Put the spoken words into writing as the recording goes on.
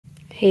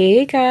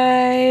Hey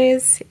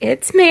guys,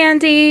 it's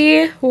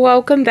Mandy.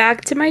 Welcome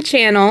back to my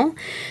channel.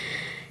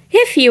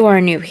 If you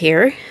are new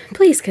here,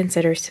 please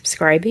consider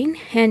subscribing.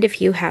 And if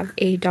you have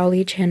a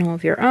dolly channel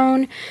of your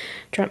own,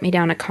 drop me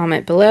down a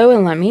comment below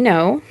and let me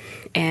know.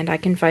 And I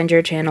can find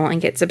your channel and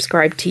get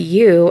subscribed to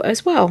you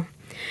as well.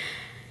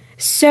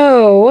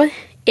 So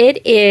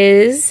it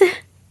is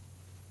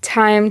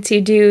time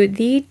to do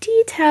the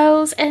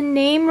details and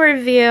name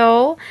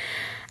reveal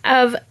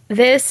of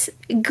this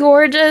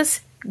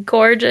gorgeous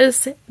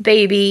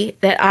baby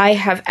that I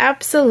have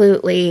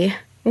absolutely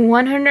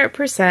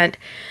 100%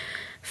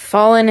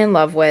 fallen in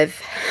love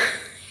with.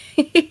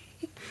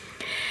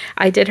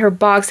 I did her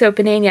box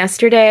opening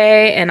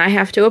yesterday and I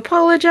have to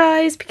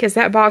apologize because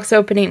that box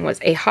opening was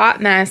a hot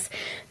mess.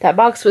 That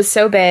box was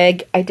so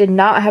big. I did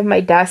not have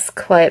my desk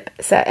clip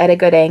set at a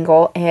good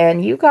angle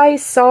and you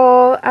guys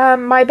saw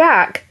my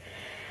back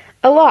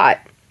a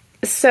lot.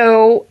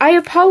 So I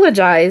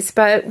apologize,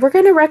 but we're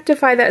going to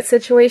rectify that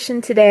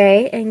situation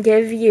today and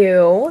give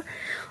you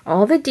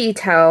all the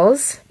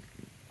details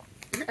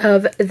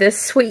of this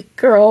sweet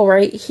girl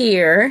right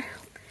here.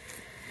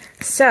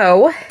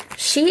 So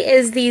she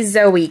is the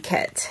Zoe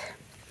kit.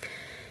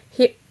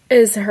 Here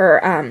is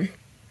her,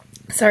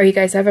 sorry you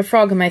guys, I have a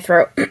frog in my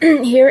throat.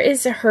 Here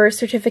is her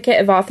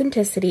certificate of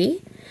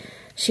authenticity.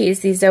 She is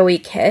the Zoe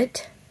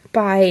kit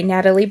by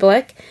Natali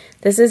Blick.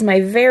 This is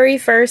my very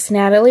first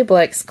Natali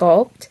Blick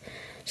sculpt.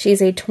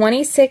 She's a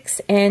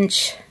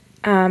 26-inch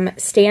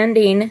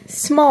standing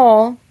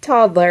small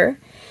toddler.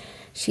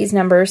 She's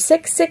number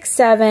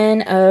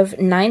 667 of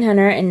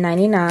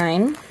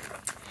 999.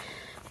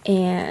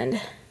 And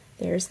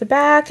there's the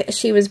back.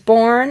 She was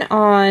born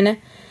on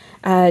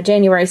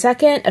January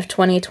 2nd of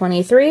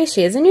 2023.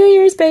 She is a New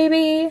Year's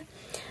baby.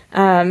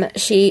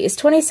 She is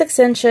 26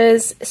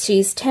 inches.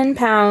 She's 10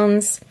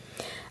 pounds.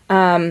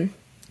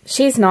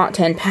 She's not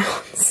 10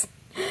 pounds.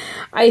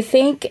 I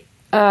think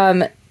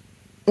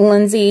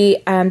Lindsay,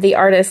 the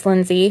artist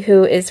Lindsay,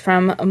 who is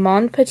from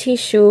Mon Petit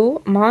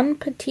Chou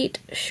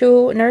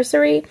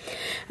Nursery,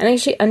 I think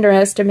she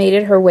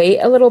underestimated her weight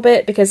a little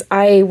bit because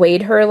I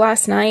weighed her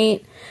last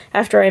night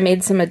after I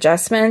made some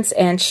adjustments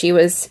and she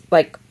was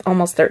like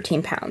almost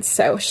 13 pounds.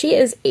 So she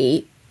is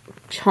a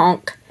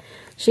chunk.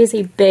 She's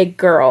a big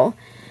girl.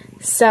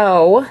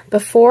 So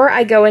before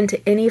I go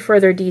into any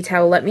further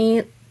detail, let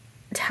me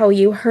tell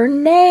you her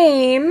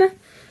name.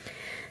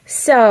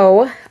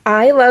 So,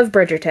 I love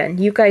Bridgerton.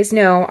 You guys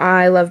know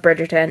I love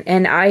Bridgerton,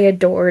 and I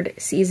adored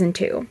Season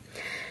 2.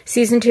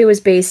 Season 2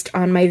 is based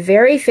on my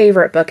very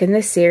favorite book in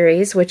this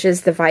series, which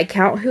is The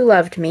Viscount Who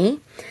Loved Me.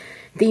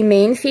 The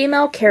main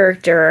female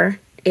character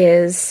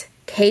is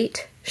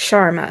Kate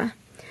Sharma.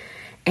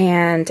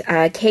 And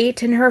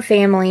Kate and her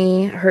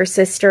family, her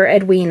sister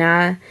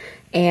Edwina,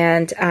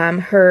 and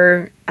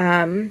her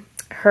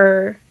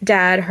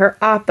dad, her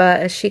Appa,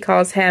 as she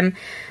calls him,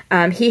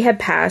 he had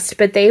passed,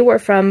 but they were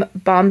from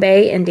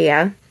Bombay,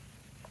 India,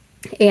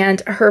 and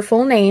her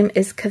full name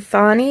is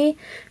Kathani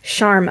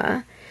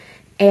Sharma,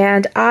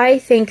 and I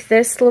think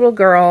this little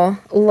girl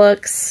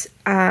looks,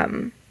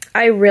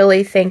 I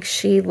really think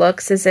she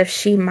looks as if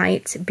she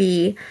might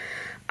be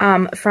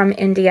from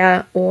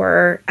India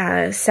or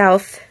of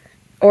South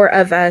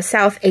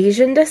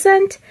Asian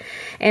descent,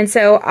 and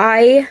so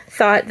I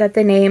thought that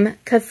the name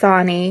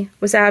Kathani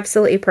was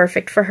absolutely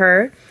perfect for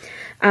her.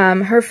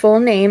 Her full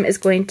name is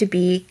going to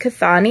be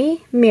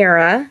Kathani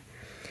Meera.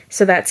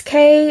 So that's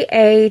K-A-T-H-A-N-I,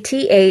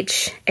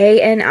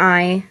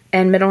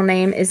 and middle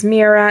name is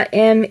Meera,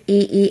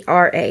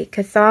 M-E-E-R-A.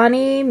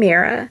 Kathani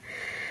Meera.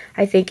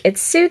 I think it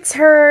suits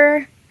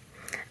her.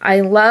 I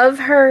love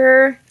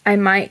her. I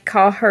might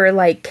call her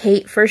like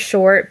Kate for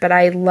short, but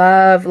I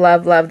love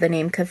the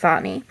name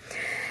Kathani.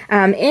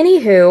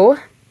 Anywho,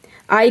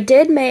 I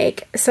did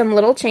make some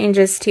little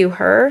changes to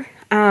her.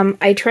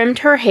 I trimmed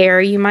her hair.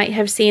 You might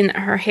have seen that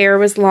her hair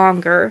was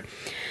longer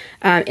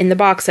in the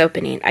box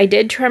opening. I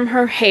did trim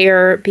her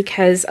hair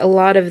because a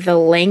lot of the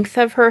length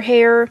of her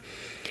hair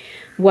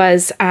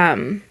was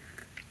kind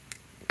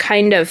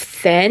of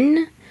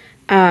thin.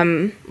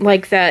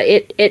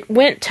 It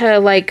went to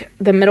like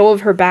the middle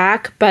of her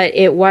back, but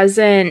it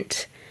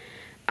wasn't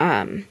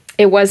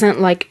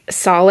like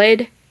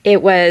solid.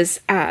 It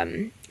was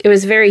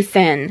very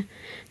thin.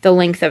 The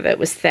length of it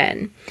was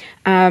thin.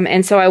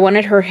 And so I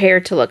wanted her hair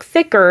to look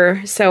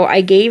thicker, so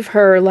I gave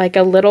her like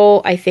a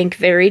little, I think,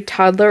 very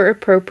toddler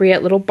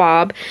appropriate little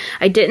bob.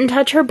 I didn't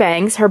touch her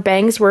bangs. Her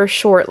bangs were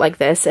short like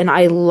this, and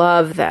I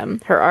love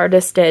them. Her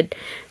artist did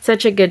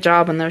such a good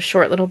job on those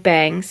short little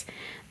bangs.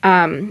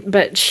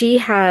 But she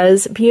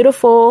has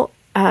beautiful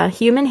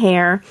human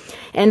hair,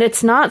 and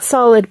it's not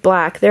solid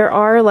black. There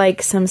are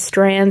like some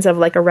strands of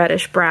like a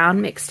reddish brown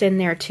mixed in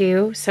there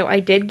too. So I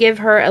did give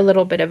her a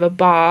little bit of a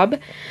bob.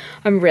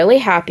 I'm really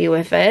happy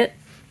with it.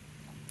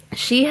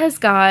 She has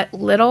got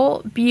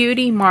little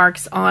beauty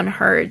marks on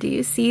her. Do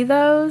you see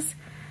those?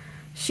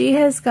 She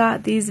has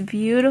got these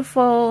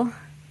beautiful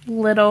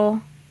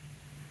little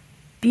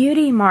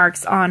beauty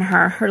marks on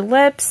her. Her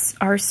lips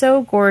are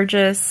so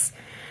gorgeous.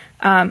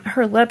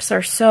 Her lips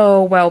are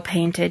so well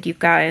painted, you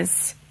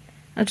guys.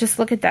 Now just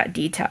look at that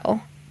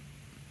detail.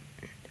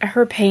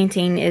 Her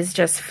painting is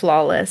just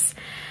flawless.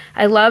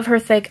 I love her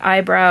thick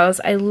eyebrows.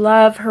 I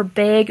love her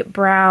big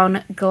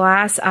brown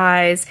glass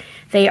eyes.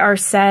 They are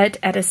set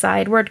at a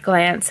sideward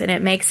glance, and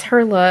it makes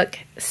her look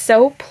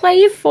so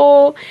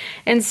playful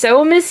and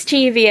so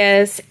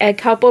mischievous, and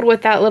coupled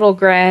with that little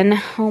grin.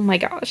 Oh my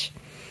gosh.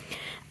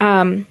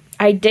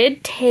 I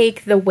did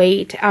take the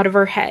weight out of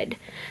her head.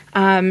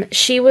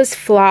 She was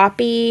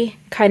floppy,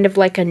 kind of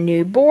like a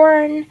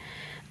newborn,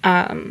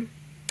 and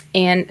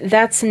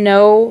that's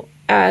no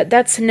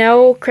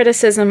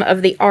criticism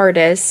of the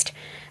artist.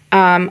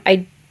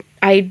 I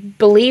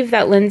believe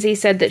that Lindsay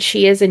said that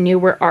she is a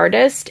newer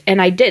artist,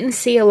 and I didn't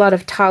see a lot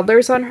of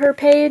toddlers on her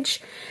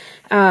page.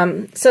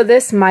 So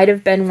this might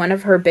have been one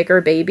of her bigger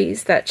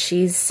babies that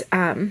she's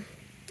kind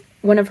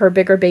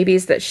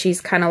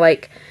of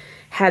like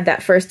had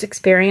that first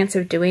experience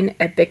of doing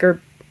a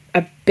bigger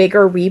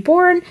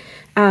reborn.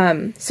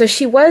 So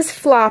she was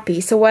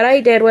floppy. So what I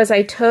did was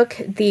I took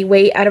the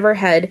weight out of her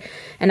head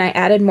and I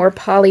added more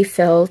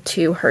polyfill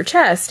to her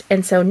chest.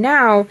 And so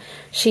now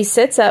she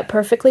sits up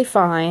perfectly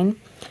fine.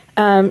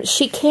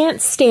 She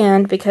can't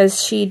stand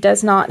because she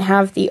does not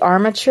have the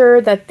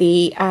armature that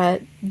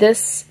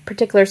this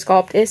particular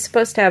sculpt is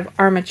supposed to have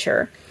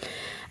armature.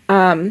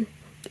 And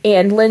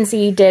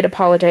Lindsay did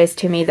apologize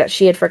to me that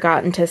she had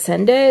forgotten to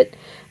send it.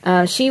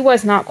 She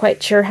was not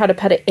quite sure how to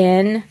put it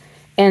in.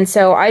 And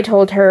so I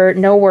told her,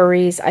 no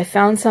worries, I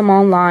found some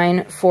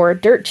online for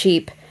dirt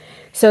cheap.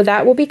 So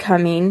that will be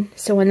coming.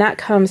 So when that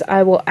comes,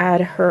 I will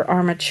add her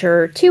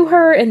armature to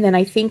her. And then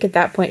I think at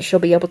that point she'll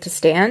be able to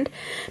stand.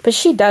 But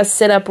she does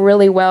sit up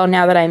really well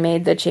now that I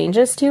made the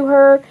changes to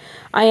her.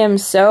 I am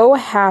so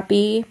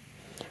happy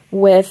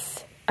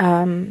with,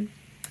 I'm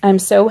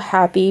so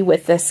happy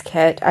with this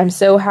kit. I'm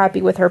so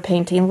happy with her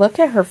painting. Look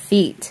at her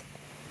feet.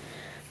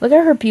 Look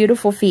at her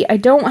beautiful feet. I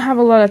don't have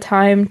a lot of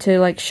time to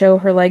like show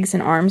her legs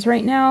and arms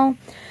right now.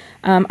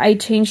 I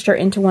changed her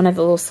into one of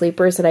the little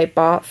sleepers that I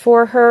bought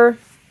for her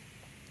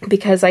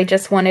because I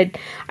spent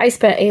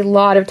a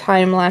lot of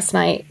time last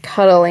night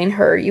cuddling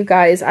her. You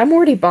guys, I'm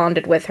already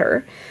bonded with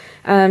her.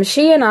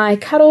 She and I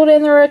cuddled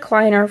in the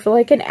recliner for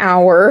like an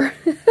hour.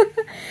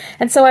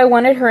 And so I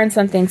wanted her in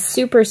something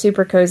super,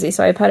 super cozy.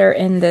 So I put her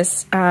in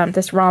this,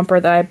 this romper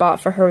that I bought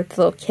for her with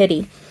the little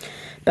kitty.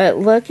 But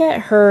look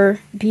at her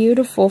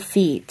beautiful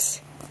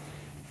feet.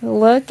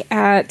 Look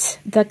at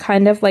the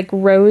kind of like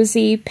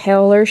rosy,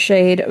 paler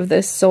shade of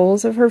the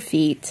soles of her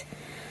feet.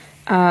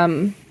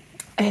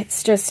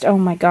 It's just, oh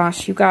my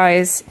gosh, you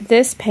guys,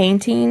 this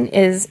painting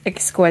is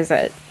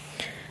exquisite.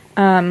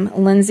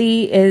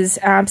 Lindsay is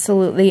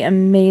absolutely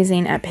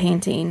amazing at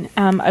painting.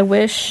 I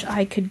wish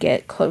I could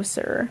get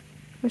closer.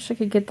 Wish I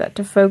could get that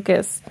to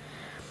focus.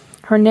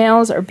 Her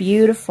nails are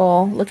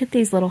beautiful. Look at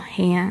these little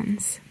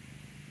hands.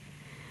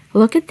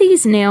 Look at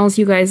these nails,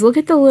 you guys. Look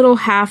at the little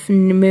half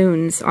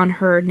moons on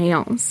her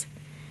nails.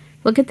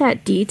 Look at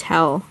that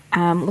detail.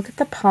 Look at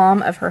the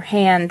palm of her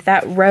hand,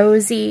 that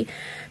rosy,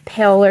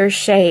 paler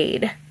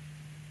shade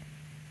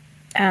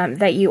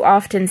that you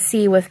often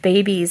see with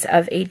babies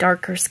of a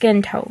darker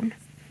skin tone.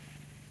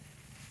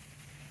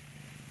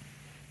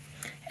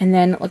 And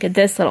then look at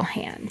this little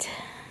hand.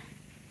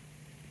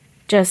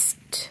 Just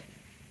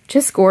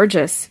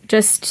gorgeous.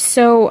 Just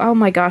so, oh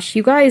my gosh,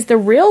 you guys, the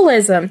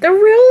realism.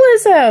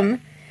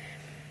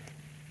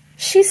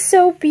 She's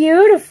so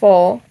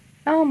beautiful.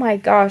 Oh my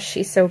gosh,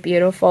 she's so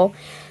beautiful.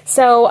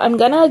 So I'm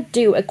gonna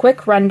do a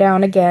quick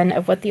rundown again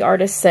of what the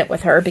artist sent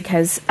with her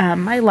because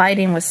my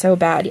lighting was so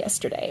bad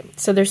yesterday.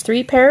 So there's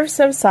 3 pairs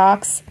of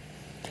socks,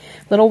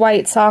 little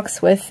white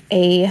socks with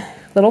a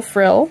little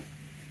frill,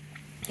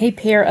 a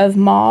pair of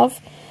mauve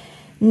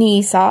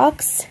knee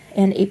socks,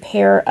 and a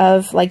pair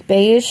of like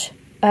beige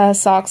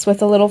socks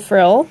with a little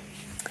frill.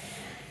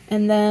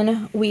 And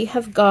then we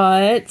have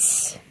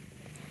got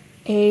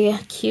a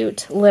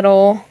cute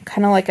little,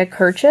 kind of like a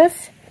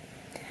kerchief.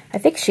 I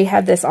think she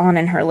had this on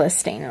in her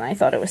listing, and I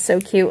thought it was so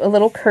cute. A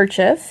little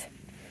kerchief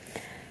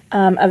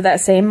of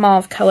that same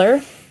mauve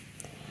color.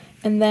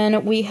 And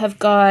then we have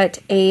got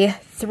a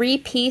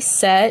 3-piece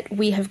set.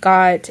 We have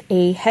got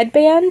a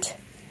headband,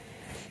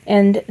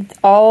 and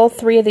all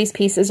 3 of these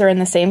pieces are in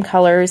the same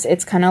colors.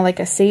 It's kind of like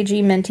a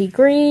sagey minty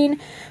green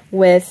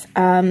with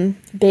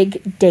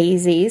big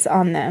daisies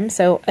on them.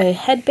 So a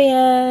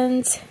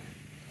headband,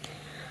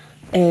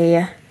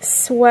 a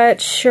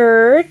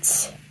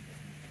sweatshirt,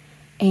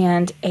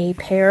 and a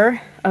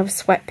pair of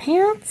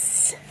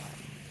sweatpants.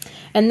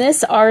 And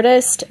this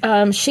artist,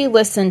 she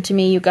listened to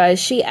me, you guys.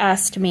 She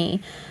asked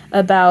me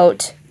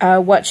about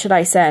what should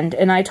I send,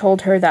 and I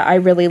told her that I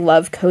really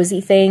love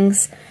cozy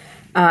things.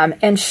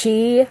 And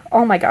she,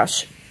 oh my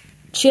gosh,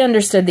 she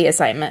understood the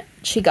assignment.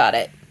 She got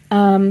it.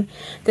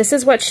 This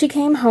is what she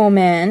came home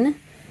in.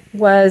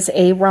 Was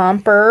a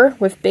romper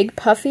with big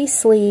puffy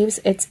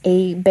sleeves. It's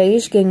a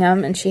beige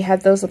gingham, and she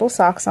had those little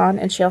socks on,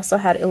 and she also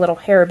had a little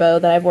hair bow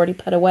that I've already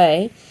put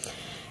away.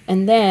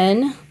 And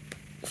then,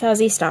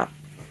 Fuzzy, stop.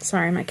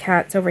 Sorry, my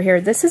cat's over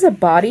here. This is a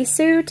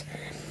bodysuit.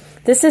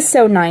 This is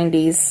so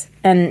 90s,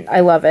 and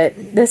I love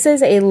it. This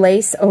is a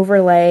lace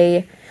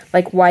overlay,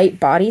 like white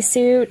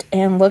bodysuit,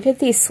 and look at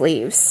these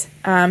sleeves.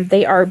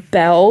 They are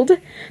belled.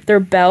 They're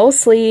bell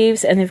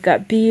sleeves, and they've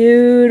got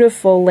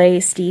beautiful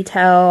lace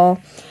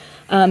detail.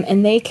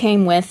 And they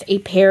came with a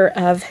pair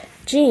of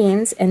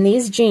jeans, and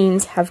these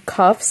jeans have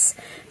cuffs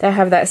that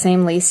have that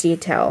same lace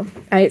detail.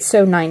 It's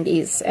so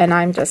 90s, and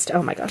I'm just,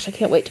 oh my gosh, I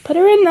can't wait to put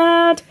her in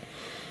that.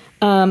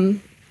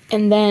 And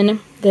then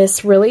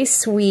this really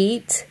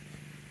sweet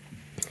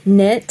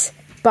knit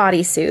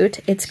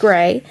bodysuit. It's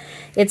gray.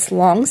 It's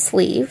long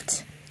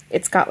sleeved.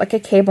 It's got like a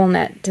cable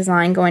knit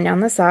design going down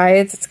the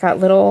sides. It's got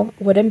little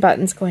wooden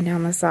buttons going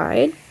down the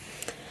side.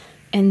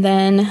 And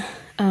then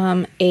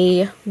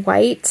a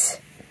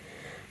white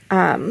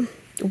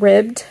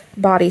ribbed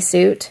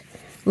bodysuit,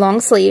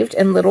 long sleeved,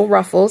 and little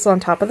ruffles on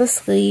top of the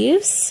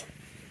sleeves.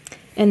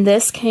 And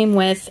this came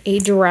with a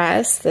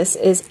dress. This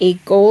is a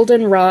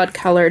goldenrod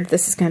colored.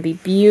 This is going to be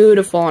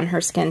beautiful on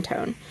her skin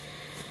tone.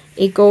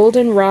 A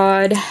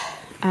goldenrod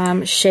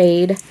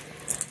shade,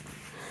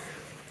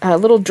 a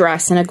little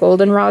dress in a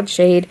goldenrod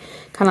shade,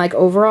 kind of like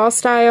overall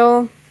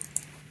style.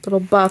 Little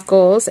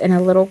buckles and a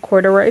little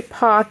corduroy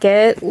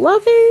pocket.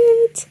 Love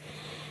it!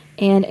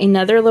 And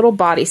another little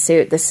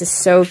bodysuit. This is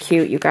so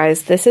cute, you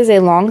guys. This is a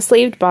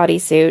long-sleeved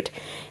bodysuit.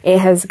 It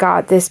has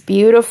got this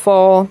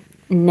beautiful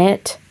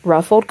knit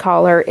ruffled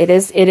collar. It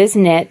is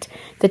knit.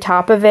 The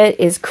top of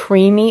it is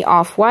creamy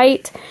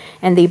off-white,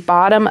 and the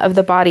bottom of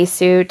the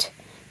bodysuit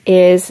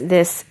is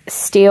this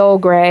steel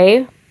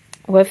gray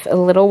with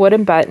little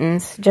wooden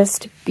buttons.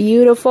 Just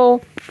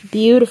beautiful,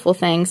 beautiful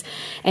things.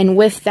 And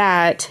with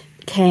that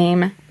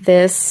came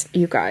this,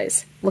 you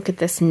guys, look at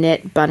this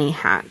knit bunny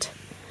hat.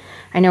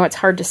 I know it's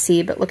hard to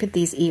see, but look at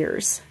these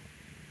ears.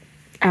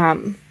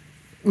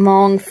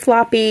 Long,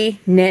 floppy,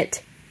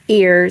 knit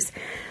ears.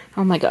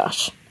 Oh my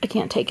gosh, I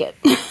can't take it.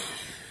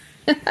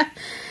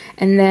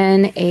 And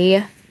then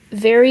a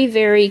very,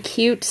 very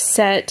cute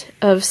set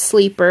of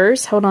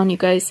sleepers. Hold on, you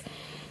guys.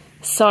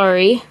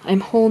 Sorry,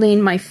 I'm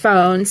holding my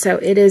phone, so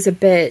it is a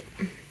bit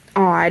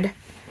odd.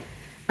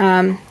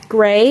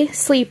 Gray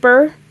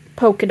sleeper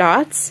polka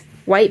dots.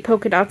 White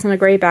polka dots on a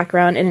gray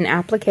background and an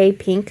applique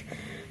pink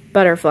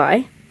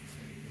butterfly.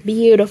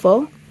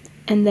 Beautiful.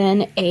 And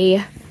then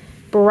a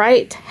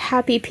bright,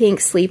 happy pink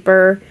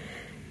sleeper,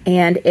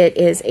 and it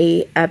is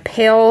a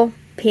pale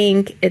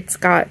pink. It's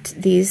got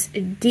these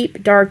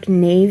deep, dark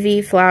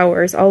navy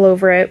flowers all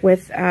over it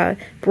with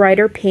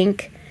brighter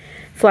pink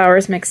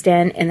flowers mixed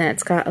in, and then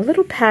it's got a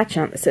little patch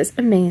on that says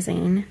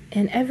amazing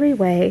in every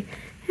way,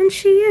 and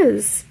she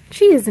is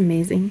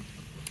amazing.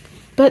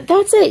 But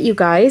that's it, you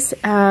guys.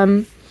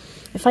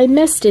 If I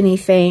missed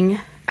anything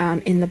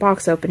in the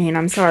box opening,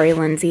 I'm sorry,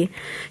 Lindsay,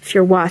 if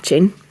you're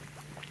watching.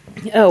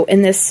 Oh,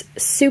 and this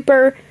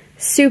super,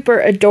 super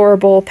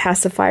adorable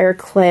pacifier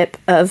clip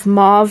of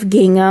mauve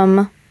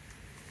gingham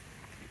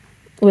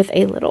with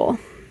a little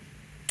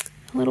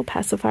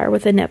pacifier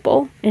with a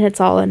nipple, and it's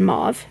all in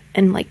mauve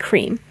and like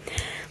cream.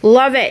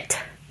 Love it.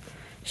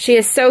 She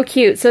is so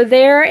cute. So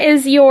there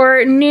is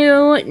your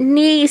new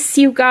niece,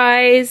 you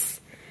guys.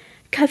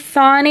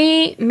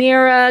 Kathani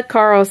Mira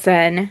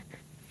Carlson.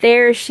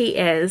 There she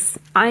is.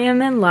 I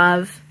am in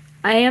love.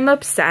 I am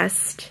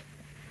obsessed.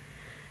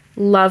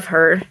 Love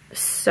her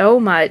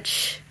so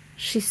much.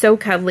 She's so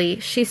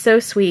cuddly. She's so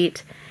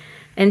sweet.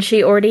 And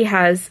she already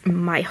has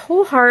my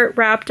whole heart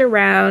wrapped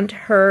around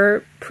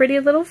her pretty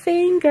little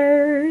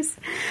fingers.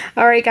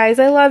 Alright guys,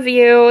 I love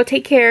you.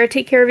 Take care.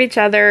 Take care of each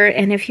other.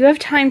 And if you have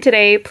time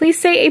today, please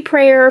say a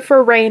prayer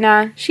for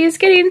Raina. She is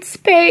getting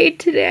spayed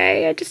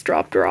today. I just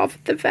dropped her off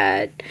at the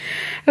vet.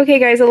 Okay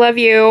guys, I love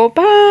you.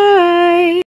 Bye.